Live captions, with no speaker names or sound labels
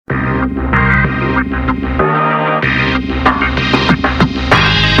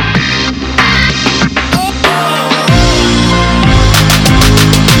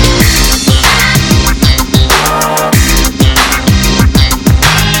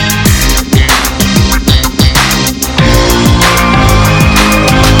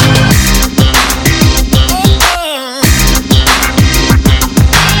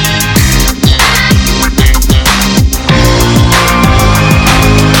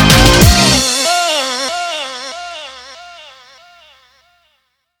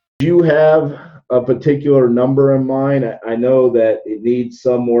Do you have a particular number in mind? I know that it needs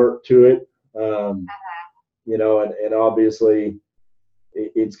some work to it, you know, and obviously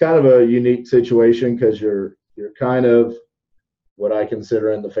it's kind of a unique situation because you're kind of what I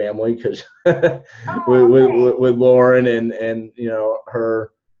consider in the family because with Lauren and you know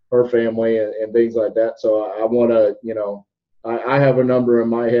her family and things like that. So I want to, you know, I have a number in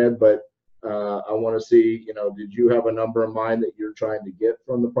my head, but I want to see, you know, did you have a number in mind that you're trying to get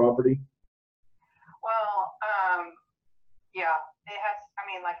from the property? Well, yeah, it has. I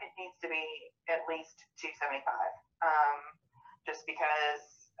mean, like it needs to be at least 275. Just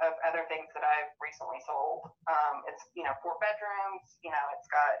because of other things that I've recently sold. It's, you know, 4 bedrooms. You know, it's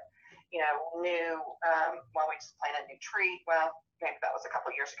got, you know, new. Well, we just planted a new tree. Well, maybe that was a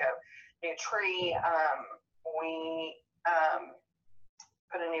couple years ago. New tree. We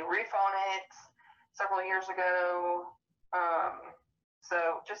put a new roof on it several years ago.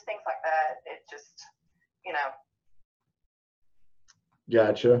 So just things like that. It just, you know.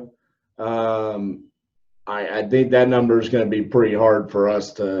 Gotcha. I think that number is going to be pretty hard for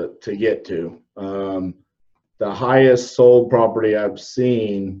us to get to. The highest sold property I've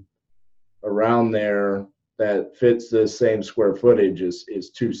seen around there that fits the same square footage is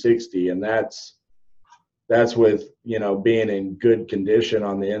 260, and that's with, you know, being in good condition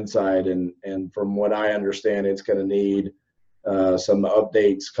on the inside, and from what I understand, it's going to need some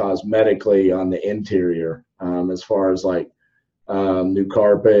updates cosmetically on the interior, as far as like new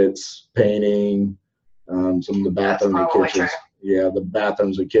carpets, painting. Some of the bathrooms and kitchens, yeah, the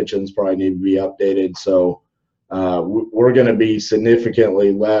bathrooms and kitchens probably need to be updated. So we're going to be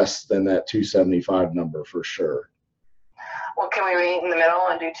significantly less than that 275 number for sure. Well, can we meet in the middle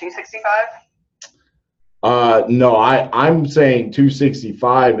and do 265? No, I'm saying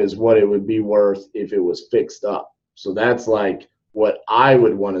 265 is what it would be worth if it was fixed up. So that's like what I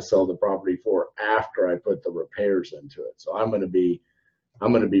would want to sell the property for after I put the repairs into it. So I'm going to be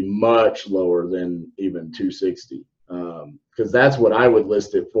much lower than even 260, because that's what I would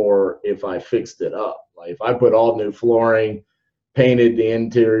list it for if I fixed it up. Like if I put all new flooring, painted the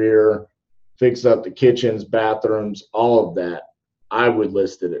interior, fixed up the kitchens, bathrooms, all of that, I would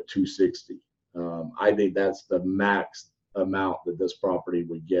list it at 260. I think that's the max amount that this property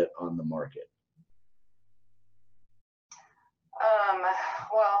would get on the market.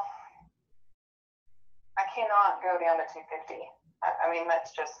 Well, I cannot go down to 250. I mean,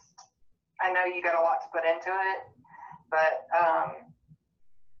 that's just, I know you got a lot to put into it, but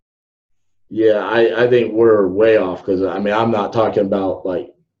yeah, I think we're way off, because I mean, I'm not talking about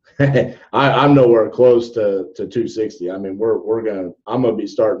like I'm nowhere close to 260. I mean, I'm gonna be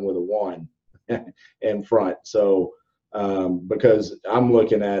starting with a 1 in front. So because I'm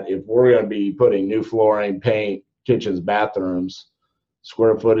looking at, if we're gonna be putting new flooring, paint, kitchens, bathrooms,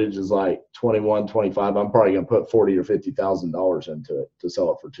 square footage is like 21, 25. I'm probably gonna put $40,000 or $50,000 into it to sell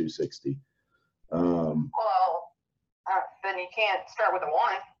it for 260. Well, then you can't start with a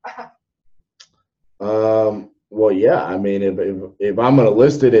 1. Well, yeah. I mean, if I'm gonna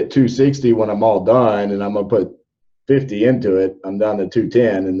list it at 260 when I'm all done, and I'm gonna put 50 into it, I'm down to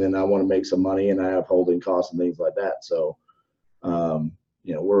 210, and then I want to make some money, and I have holding costs and things like that. So, you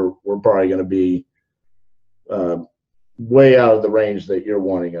know, we're probably gonna be way out of the range that you're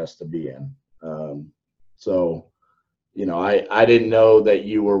wanting us to be in. So, you know, I didn't know that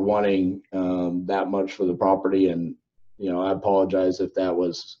you were wanting that much for the property, and, you know, I apologize if that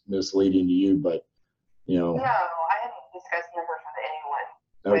was misleading to you, but, you know. No, I hadn't discussed numbers with anyone,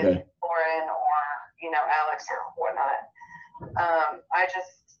 with Lauren or, you know, Alex or whatnot. I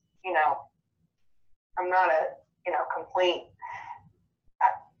just, you know, I'm not a, you know, complete,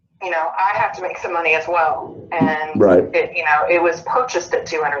 you know, I have to make some money as well, and right. You know, it was purchased at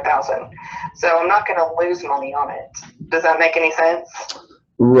 $200,000, so I'm not going to lose money on it. Does that make any sense?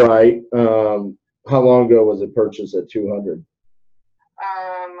 Right. How long ago was it purchased at 200?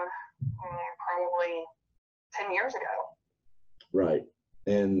 Probably 10 years ago. Right.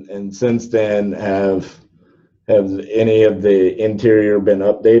 And since then, have any of the interior been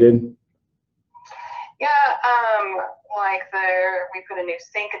updated? Yeah, like we put a new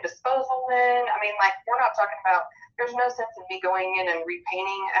sink and disposal in. I mean, like, we're not talking about, there's no sense in me going in and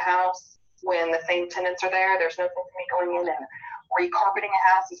repainting a house when the same tenants are there. There's no sense in me going in and recarpeting a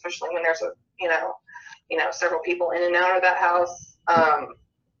house, especially when there's you know, several people in and out of that house.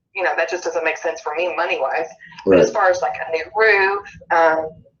 You know, that just doesn't make sense for me money-wise. But as far as like a new roof,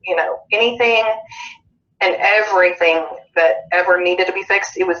 you know, anything and everything that ever needed to be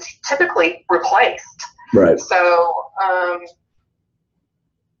fixed, it was typically replaced. Right. So,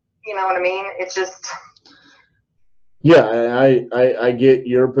 you know what I mean? It's just. Yeah, I get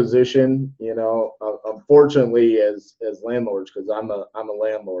your position. You know, unfortunately, as landlords, because I'm a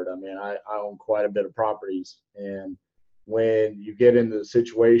landlord. I mean, I own quite a bit of properties, and when you get into the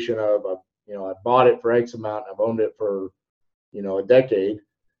situation of, you know, I bought it for X amount, I've owned it for, you know, a decade,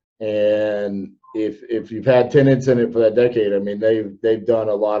 and if you've had tenants in it for that decade, I mean, they've done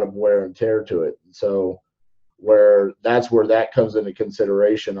a lot of wear and tear to it. So that's where that comes into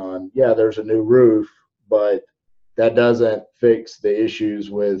consideration on, yeah, there's a new roof, but that doesn't fix the issues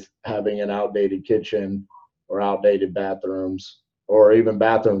with having an outdated kitchen or outdated bathrooms, or even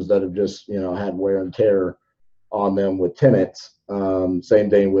bathrooms that have just, you know, had wear and tear on them with tenants. Same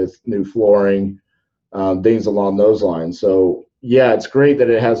thing with new flooring, things along those lines. So yeah, it's great that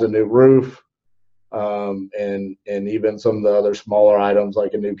it has a new roof, and even some of the other smaller items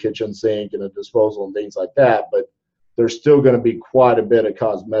like a new kitchen sink and a disposal and things like that. But there's still going to be quite a bit of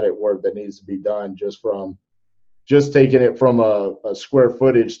cosmetic work that needs to be done just taking it from a square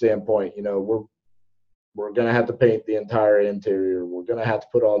footage standpoint. You know, we're going to have to paint the entire interior. We're going to have to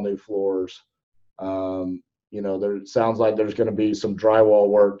put all new floors. You know, there sounds like there's going to be some drywall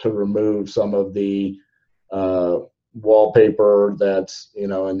work to remove some of the wallpaper that's, you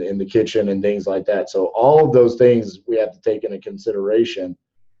know, in the kitchen and things like that. So all of those things we have to take into consideration.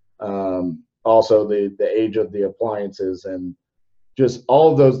 Also the age of the appliances and just all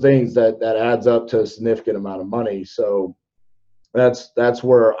of those things that adds up to a significant amount of money. So that's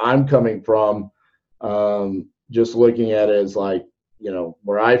where I'm coming from. Just looking at it as like, you know,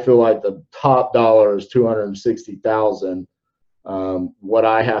 where I feel like the top dollar is 260,000. What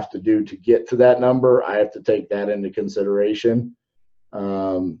I have to do to get to that number, I have to take that into consideration.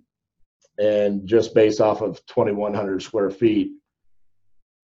 And just based off of 2,100 square feet,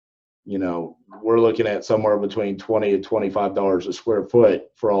 you know, we're looking at somewhere between $20 and $25 a square foot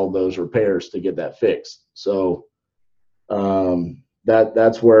for all those repairs to get that fixed. So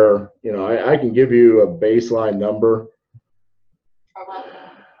that's where, you know, I can give you a baseline number.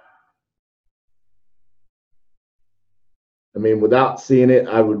 I mean, without seeing it,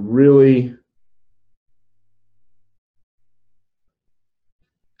 I would really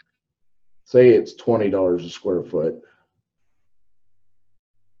say it's $20 a square foot.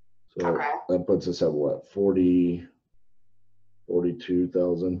 So Okay. that puts us at what,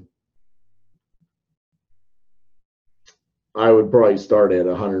 42,000. I would probably start at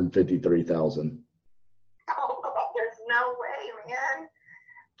 153,000. Oh, there's no way, man.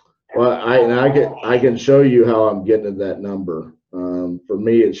 Well, I can show you how I'm getting to that number. For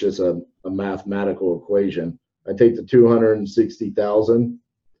me, it's just a mathematical equation. I take the 260,000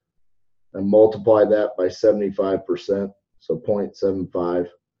 and multiply that by 75%, so 0.75.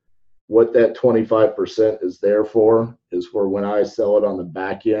 What that 25% is there for is for when I sell it on the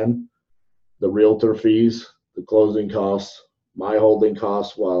back end, the realtor fees, the closing costs, my holding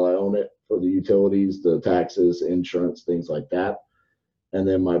costs while I own it for the utilities, the taxes, insurance, things like that, and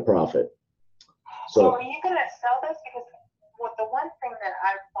then my profit. So are you going to sell this? Because the one thing that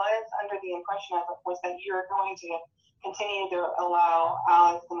I was under the impression of was that you're going to continue to allow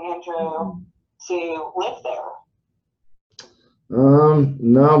Alex and Andrew to live there.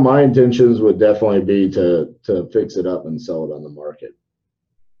 No, my intentions would definitely be to fix it up and sell it on the market.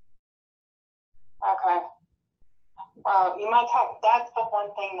 Okay. You might talk. That's the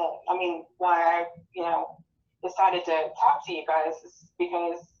one thing that, I mean, why I, you know, decided to talk to you guys is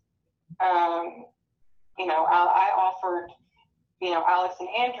because, you know, I offered, you know, Alex and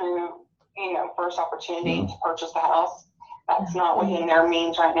Andrew, you know, first opportunity to purchase the house. That's not within their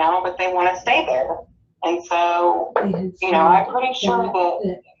means right now, but they want to stay there. And so, you know, I'm pretty sure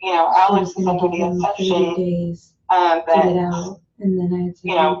that, you know, Alex is under the assumption that, and then I had to,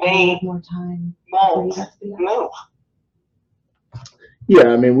 you know, they more time won't move. Yeah,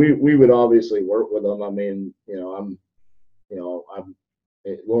 I mean, we would obviously work with them. I mean, you know,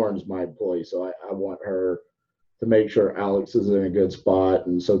 Lauren's my employee, so I want her to make sure Alex is in a good spot,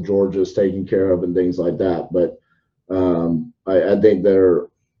 and so George is taken care of and things like that. But I think they're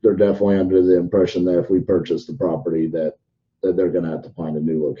definitely under the impression that if we purchase the property, that they're going to have to find a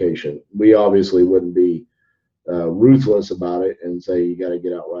new location. We obviously wouldn't be ruthless about it and say you got to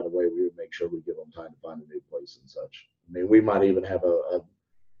get out right away. We would make sure we give them time to find a new place and such. I mean, we might even have a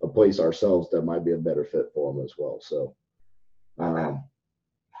place ourselves that might be a better fit for them as well. So, I mean,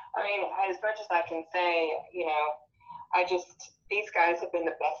 as much as I can say, you know, these guys have been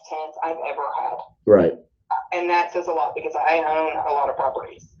the best tenants I've ever had. Right. And that says a lot because I own a lot of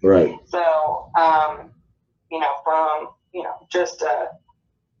properties. Right. So, you know, from, you know, just a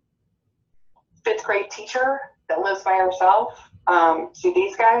fifth grade teacher that lives by herself to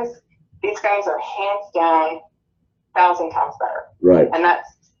these guys are hands down 1,000 times better. Right. And that's,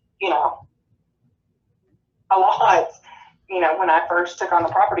 you know, a lot. You know, when I first took on the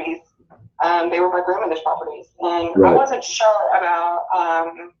properties, they were my grandmother's properties. And Right. I wasn't sure about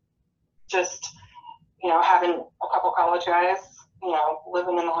just, you know, having a couple college guys, you know,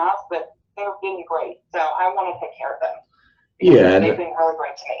 living in the house, but they were being great. So I want to take care of them. Yeah. They've been really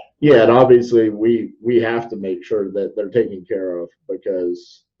great to me. Yeah, and obviously we have to make sure that they're taken care of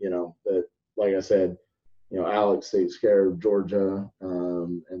because, you know, that, like I said, you know, Alex takes care of Georgia,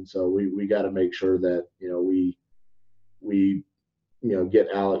 and so we got to make sure that, you know, we you know, get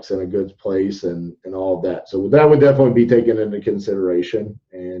Alex in a good place and all of that. So that would definitely be taken into consideration,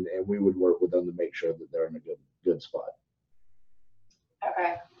 and we would work with them to make sure that they're in a good spot.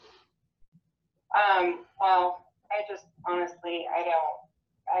 Okay. Well, I just honestly, I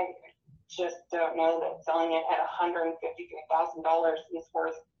just don't know that selling it at $153,000 is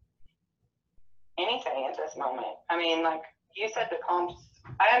worth anything at this moment. I mean, like you said, the comps,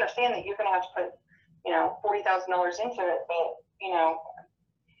 I understand that you're going to have to put, you know, $40,000 into it, but, you know,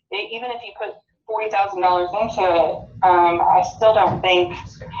 even if you put $40,000 into it, I still don't think,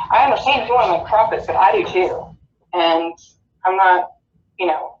 I understand you want to make profits, but I do too. And I'm not, you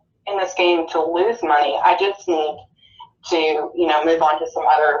know, in this game to lose money. I just need to, you know, move on to some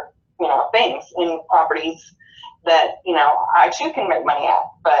other, you know, things in properties that, you know, I too can make money at.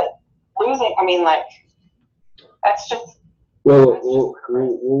 But losing, I mean, like, that's just. Well,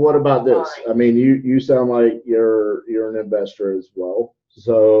 what about this? I mean, you sound like you're an investor as well.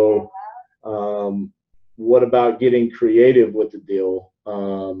 So, what about getting creative with the deal?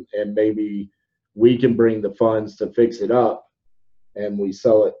 And maybe we can bring the funds to fix it up, and we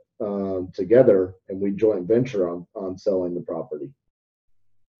sell it together, and we joint venture on selling the property.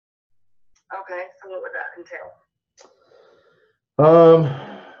 Okay, so what would that entail?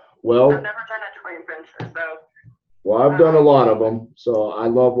 Well, I've never done a joint venture, so. Well, I've done a lot of them, so I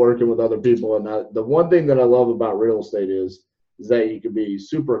love working with other people. And the one thing that I love about real estate is that you can be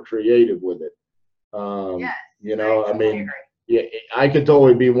super creative with it. Yes, you know, I mean, agree. yeah, I could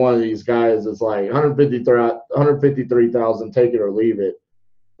totally be one of these guys that's like 153,000, take it or leave it.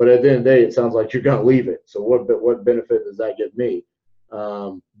 But at the end of the day, it sounds like you're going to leave it. So what benefit does that give me?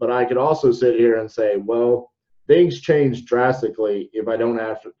 But I could also sit here and say, well, things change drastically if I don't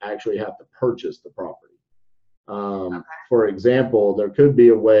actually have to purchase the property. Okay. For example, there could be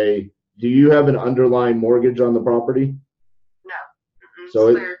a way. Do you have an underlying mortgage on the property? No.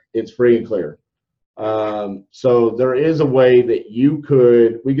 So it's free and clear. So there is a way that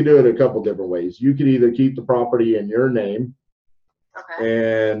we could do it a couple different ways. You could either keep the property in your name,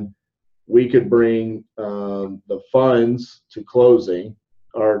 okay, and we could bring the funds to closing,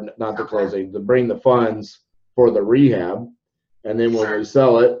 or not to closing, to bring the funds for the rehab. And then when we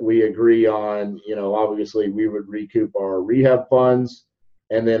sell it, we agree on, you know, obviously we would recoup our rehab funds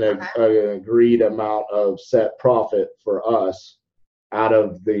and then an agreed amount of set profit for us out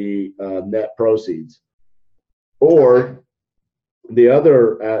of the net proceeds. Or the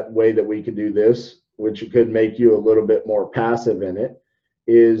other way that we could do this, which could make you a little bit more passive in it,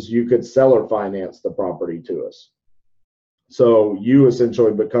 is you could seller finance the property to us. So you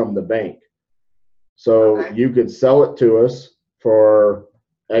essentially become the bank. So you could sell it to us for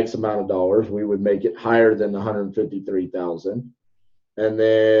X amount of dollars. We would make it higher than the 153,000, and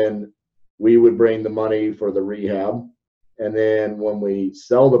then we would bring the money for the rehab. And then when we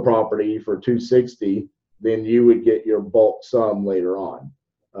sell the property for 260, then you would get your bulk sum later on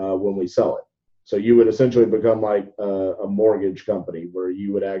when we sell it. So you would essentially become like a mortgage company where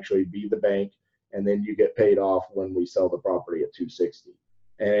you would actually be the bank, and then you get paid off when we sell the property at 260.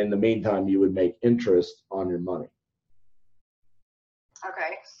 And in the meantime, you would make interest on your money.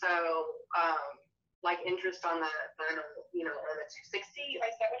 Okay, so like interest on the you know, on the 260, is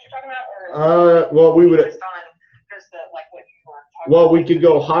that what you're talking about? Or well, we would interest on just the, like what you were talking well, about? we could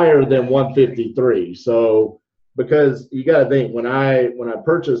go higher than 153. So because you got to think, when I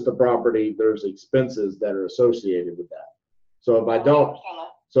purchased the property, there's expenses that are associated with that. So if I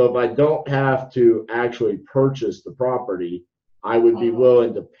don't have to actually purchase the property, I would be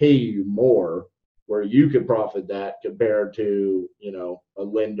willing to pay you more, where you could profit that compared to, you know, a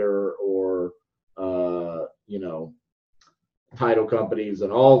lender or you know, title companies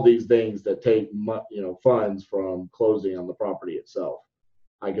and all these things that take, you know, funds from closing on the property itself.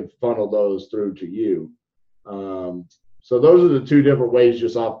 I could funnel those through to you. So those are the two different ways,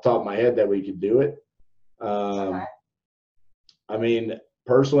 just off the top of my head, that we could do it. I mean,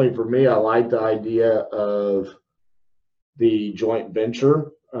 personally, for me, I like the idea of the joint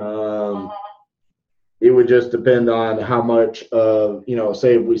venture. It would just depend on how much of, you know,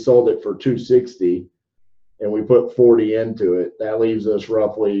 say if we sold it for 260 and we put 40 into it, that leaves us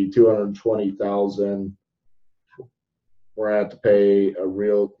roughly 220,000. We're gonna have to pay a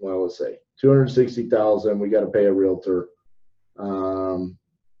real, well, let's say 260,000. We got to pay a realtor.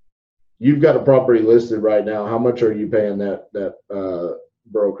 You've got a property listed right now. How much are you paying that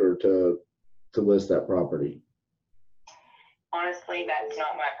broker to list that property? Honestly, that's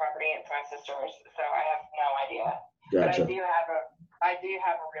not my property. It's my sister's, so I have no idea. Gotcha. But I do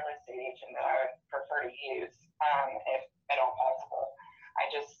have a real estate agent that I would prefer to use, if at all possible. I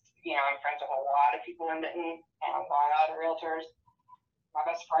just, I'm friends with a lot of people in Benton and a lot of realtors. My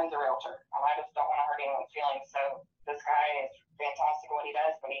best friend's a realtor, and I just don't want to hurt anyone's feelings. So this guy is fantastic at what he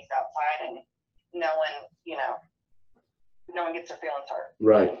does, but he's outside, and no one gets their feelings hurt.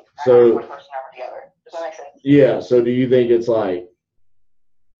 Right. So one person over the other. Does that make sense? Yeah. So do you think it's like,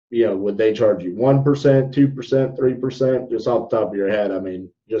 would they charge you 1%, 2%, 3%? Just off the top of your head, I mean,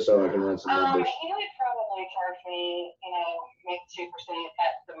 just so I can run some numbers. He would probably charge me, maybe 2%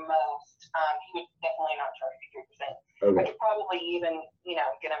 at the most. He would definitely not charge me 3%. Okay. I could probably even,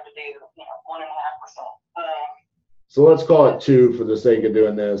 get him to do, 1.5%. So let's call it 2 for the sake of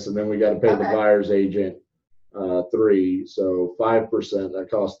doing this, and then we got to pay the buyer's agent 3. So 5%, that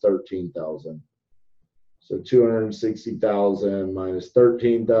costs 13,000. So 260,000 minus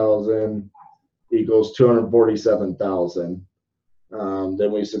 13,000 equals 247,000.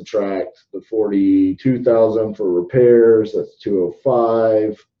 Then we subtract the 42,000 for repairs. That's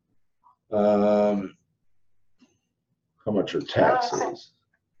 205. How much are taxes?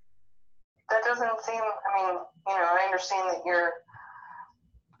 That doesn't seem. I understand that you're.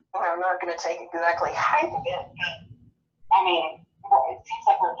 Not going to take exactly half of it. It seems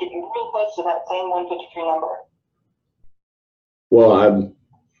like we're getting real close to that same 153 number. Well,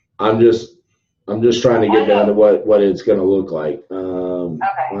 I'm just trying to get down to what it's going to look like.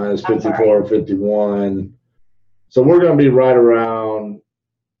 Okay. Minus 54, 51. So we're going to be right around.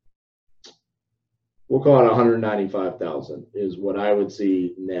 We'll call it 195,000 is what I would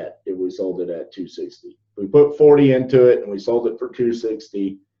see net if we sold it at 260. We put 40 into it and we sold it for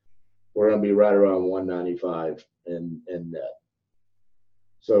 260. We're going to be right around 195 in net.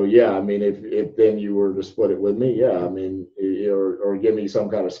 So yeah, if then you were to split it with me, yeah, or give me some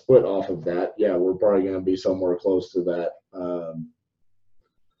kind of split off of that, yeah, we're probably going to be somewhere close to that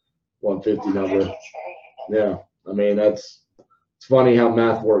 150 number. Yeah, it's funny how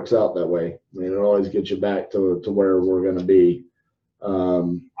math works out that way. It always gets you back to where we're going to be.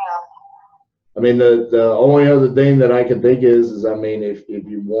 The only other thing that I can think is if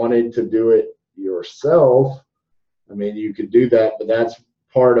you wanted to do it yourself, you could do that, but that's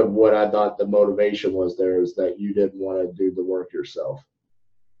part of what I thought the motivation was there, is that you didn't want to do the work yourself.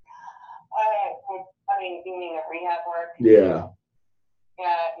 You mean the rehab work? Yeah.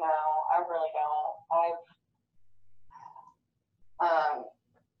 Yeah, no, I really don't.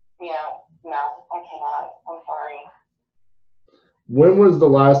 No, I cannot. I'm sorry. When was the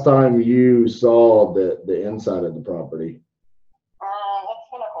last time you saw the inside of the property? It's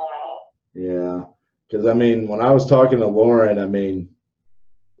been a whole minute. Yeah, because when I was talking to Lauren,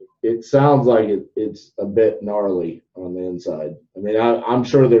 it sounds like it's a bit gnarly on the inside. I'm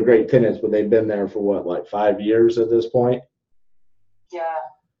sure they're great tenants, but they've been there for what, like 5 years at this point? Yeah.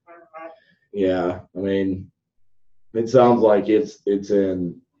 Mm-hmm. Yeah, it sounds like it's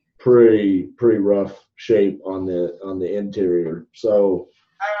in pretty rough shape on the interior. So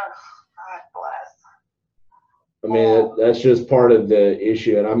God bless. That's just part of the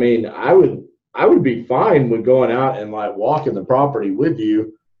issue. And I would be fine with going out and like walking the property with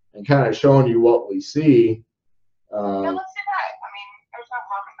you and kind of showing you what we see. Yeah, let's do that. There's no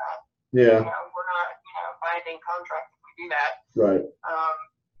harm in that. Yeah. We're not, binding contract if we do that. Right.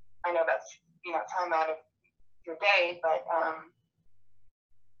 I know that's, time out of your day, but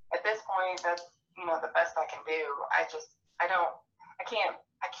at this point, that's, the best I can do. I can't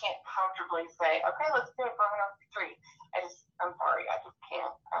comfortably say, okay, let's do it for 103. I'm sorry, I just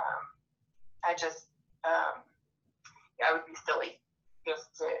can't. I would be silly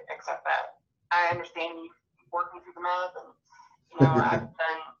just to accept that. I understand you working through the math, and I've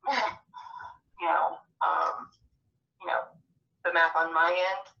done, the math on my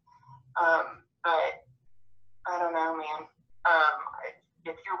end. But I don't know, man.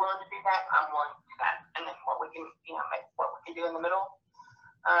 If you're willing to do that, I'm willing to do that. And then what we can, what we can do in the middle,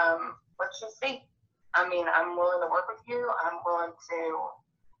 let's just see. I'm willing to work with you. I'm willing to,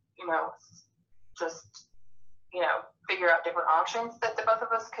 just, figure out different options that the both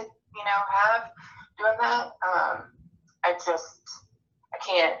of us could, have doing that.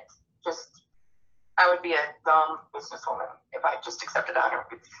 I I would be a dumb businesswoman if I just accepted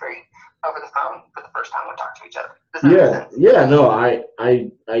 153 over the phone for the first time we talked to each other. Does that make Yeah, sense? yeah, no, I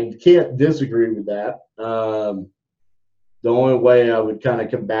can't disagree with that. The only way I would kind of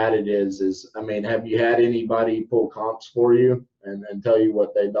combat it is, I mean, have you had anybody pull comps for you and tell you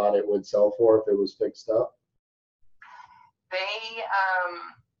what they thought it would sell for if it was fixed up? They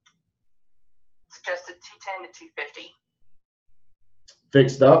suggested 210 to 250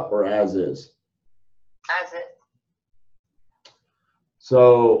 Fixed up or as is? as it.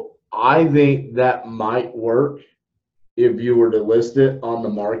 So I think that might work if you were to list it on the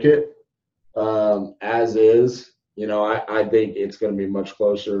market as is. You know, I think it's going to be much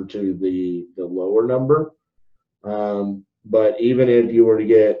closer to the lower number. But even if you were to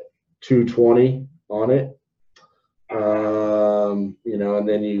get 220 on it, you know, and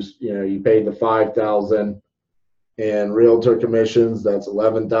then you pay the 5,000 and realtor commissions, that's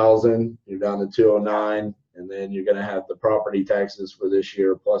 11,000. You're down to 209, and then you're going to have the property taxes for this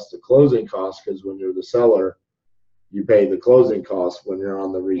year plus the closing costs, because when you're the seller, you pay the closing costs when you're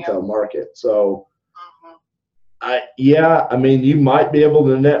on the retail market. So, I mean, you might be able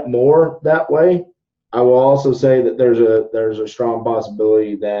to net more that way. I will also say that there's a strong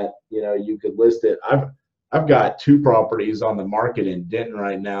possibility that, you know, you could list it. I've got 2 properties on the market in Denton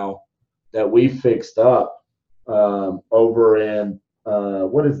right now that we fixed up over in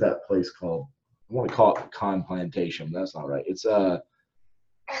what is that place called? I want to call it Con Plantation. That's not right. It's over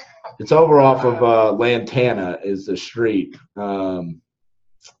off of Lantana is the street. Let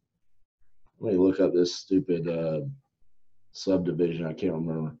me look up this stupid subdivision. I can't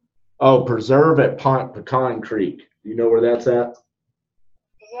remember. Oh, Preserve at Pecan Creek. Do you know where that's at?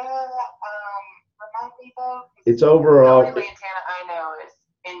 Yeah, remind me though. It's over off. Lantana, I know, is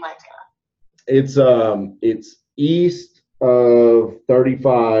in Lantana. It's east of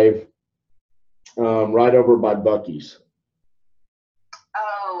 35, right over by Buc-ee's.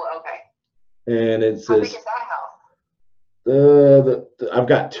 Oh, okay. And it's How big this. is that house? I've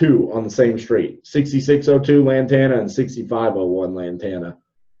got 2 on the same street, 6602 Lantana and 6501 Lantana.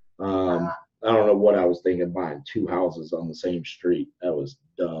 I don't know what I was thinking, buying 2 houses on the same street. That was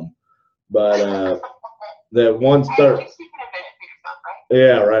dumb. But the one's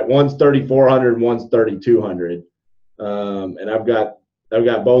yeah, right. One's 3,400, one's 3,200. And I've got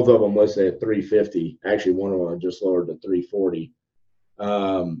both of them listed at 350. Actually, one of them I just lowered to 340.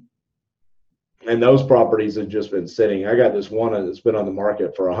 And those properties have just been sitting. I got this one that's been on the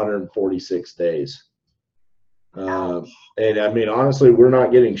market for 146 days. And I mean, honestly, we're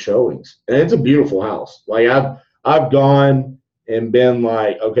not getting showings. And it's a beautiful house. Like I've gone and been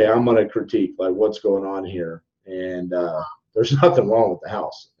like, okay, I'm going to critique like what's going on here. And there's nothing wrong with the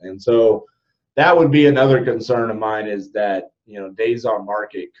house. And so that would be another concern of mine, is that, you know, days on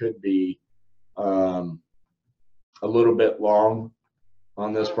market could be a little bit long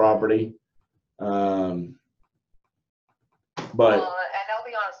on this property. But and I'll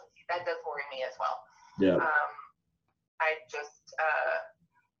be honest with you, that does worry me as well. yeah.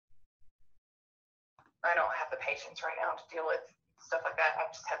 I don't have the patience right now to deal with stuff like that. I've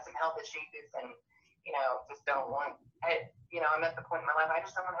just had some health issues, and you know, just don't want it. You know, I'm at the point in my life I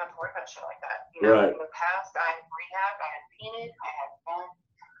just don't want to have to worry about shit like that. You know, Right. In the past, I had rehabbed, I had painted, I had done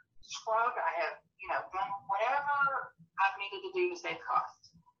scrubbed, I have, you know, done whatever I've needed to do to save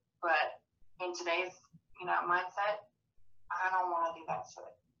costs. But in today's, you know, mindset, I don't want to do that shit.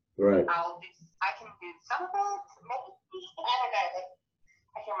 Right. I can do some of it, maybe. I don't know.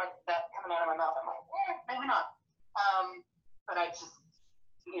 I hear that coming out of my mouth. I'm like, maybe not. But I just,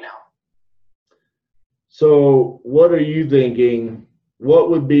 you know. So what are you thinking? What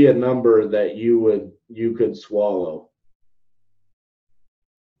would be a number that you could swallow?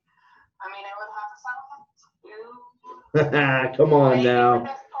 I mean, I would have to settle it. Come on now. Come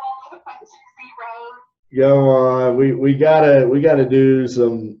on. We gotta do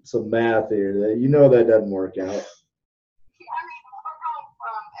some math here. You know that doesn't work out.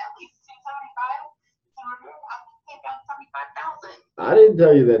 I didn't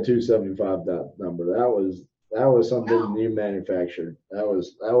tell you that 275 that number. That was something you manufactured. That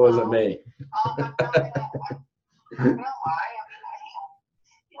wasn't me. I'm in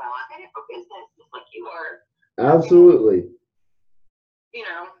it for business, just like you are. Absolutely. You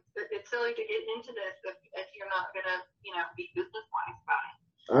know, it's silly to get into this if you're not gonna, you know, be business wise about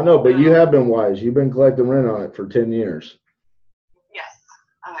it. I know, but you have been wise. You've been collecting rent on it for 10 years. Yes,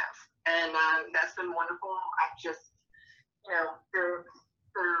 I have, and that's been wonderful. I just, you know, there are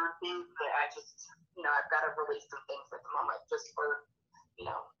things that I just, you know, I've got to release some things at the moment just for, you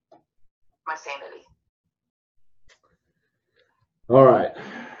know, my sanity. All right.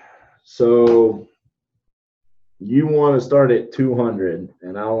 So You want to start at 200,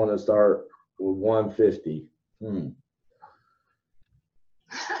 and I want to start with 150.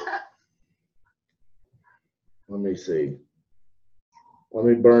 Let me see. Let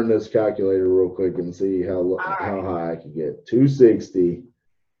me burn this calculator real quick and see how high I can get. 260.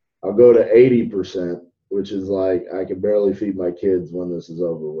 I'll go to 80%, which is like I can barely feed my kids when this is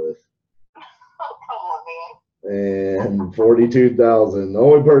over with. Oh, come on, man. And 42,000. The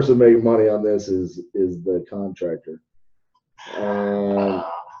only person making money on this is the contractor.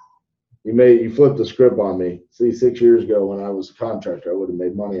 You flipped the script on me. See, 6 years ago when I was a contractor, I would have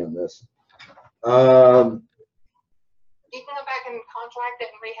made money on this. You can go back and contract it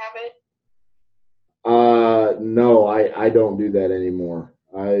and rehab it? No, I don't do that anymore.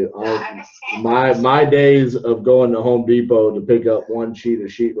 My days of going to Home Depot to pick up one sheet of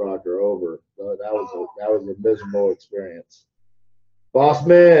sheetrock are over. So that was a miserable experience. Boss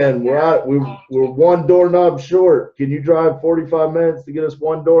man, we're one doorknob short. Can you drive 45 minutes to get us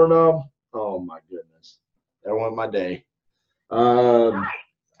one doorknob? Oh my goodness, that went my day. Right. I mean,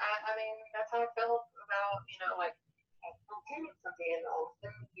 that's how I felt about, like something and all of a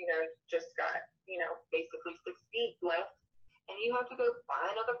sudden, just got, basically 6 feet left, and you have to go buy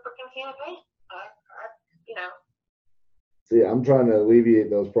another freaking can of paint. See, I'm trying to alleviate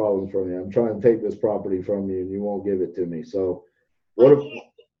those problems from you. I'm trying to take this property from you, and you won't give it to me. So,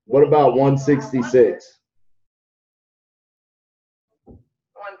 what about 166?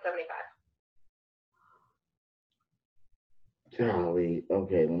 175. Golly.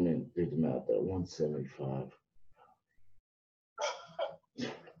 Okay, let me do the math there. 175.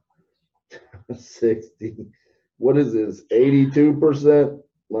 60. What is this? 82%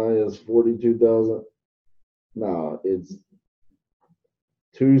 minus 42,000? No, it's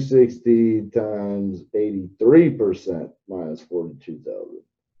 260 times 83% minus 42,000.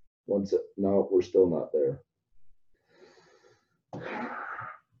 No, we're still not there.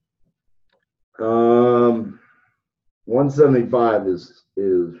 175 is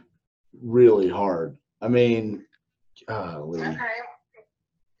really hard. I mean, golly. Okay.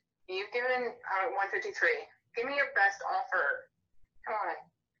 You've given 153. Give me your best offer. Come on.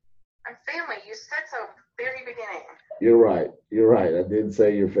 I'm family. You said so very beginning. You're right. I did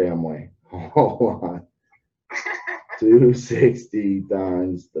say your family. Hold on. 260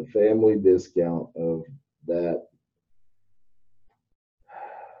 times the family discount of that.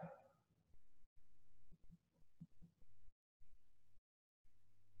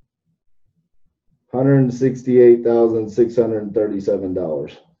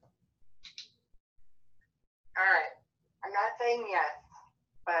 $168,637. All right. I'm not saying yes,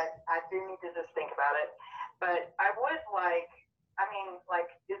 but I do need to just think about it. But I would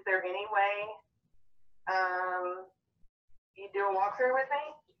is there any way you do a walkthrough with me?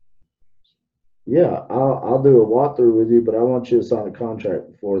 Yeah, I'll do a walkthrough with you, but I want you to sign a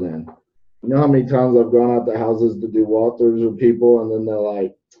contract before then. You know how many times I've gone out to houses to do walkthroughs with people, and then they're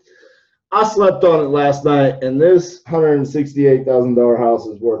like, I slept on it last night, and this $168,000 house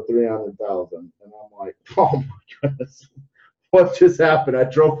is worth $300,000. And I'm like, oh my goodness, what just happened? I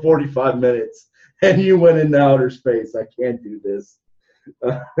drove 45 minutes, and you went into outer space. I can't do this.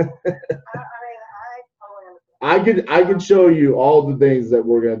 I could show you all the things that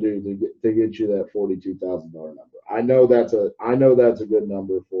we're gonna do to get you that $42,000 number. I know that's a good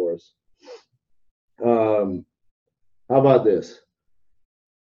number for us. How about this?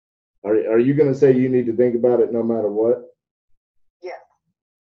 Are you gonna say you need to think about it no matter what? Yeah.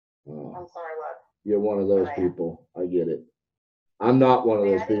 I'm sorry, love. You're one of those people. I get it. I'm not one of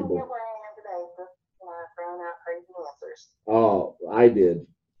those people. Oh, I did.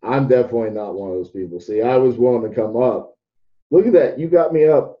 I'm definitely not one of those people. See, I was willing to come up. Look at that. You got me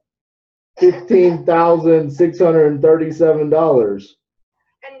up $15,637. And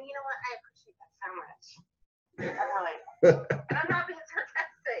you know what? I appreciate that so much. And I'm not being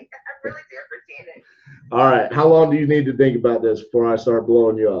sarcastic. I really do appreciate it. All right. How long do you need to think about this before I start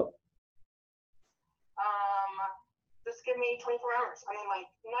blowing you up? Just give me 24 hours. I mean,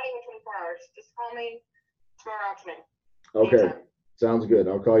 not even 24 hours. Just call me tomorrow afternoon. Okay. Anytime. Sounds good.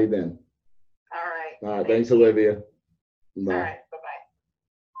 I'll call you then. All right. Thanks, Olivia. Bye. All right. Bye-bye.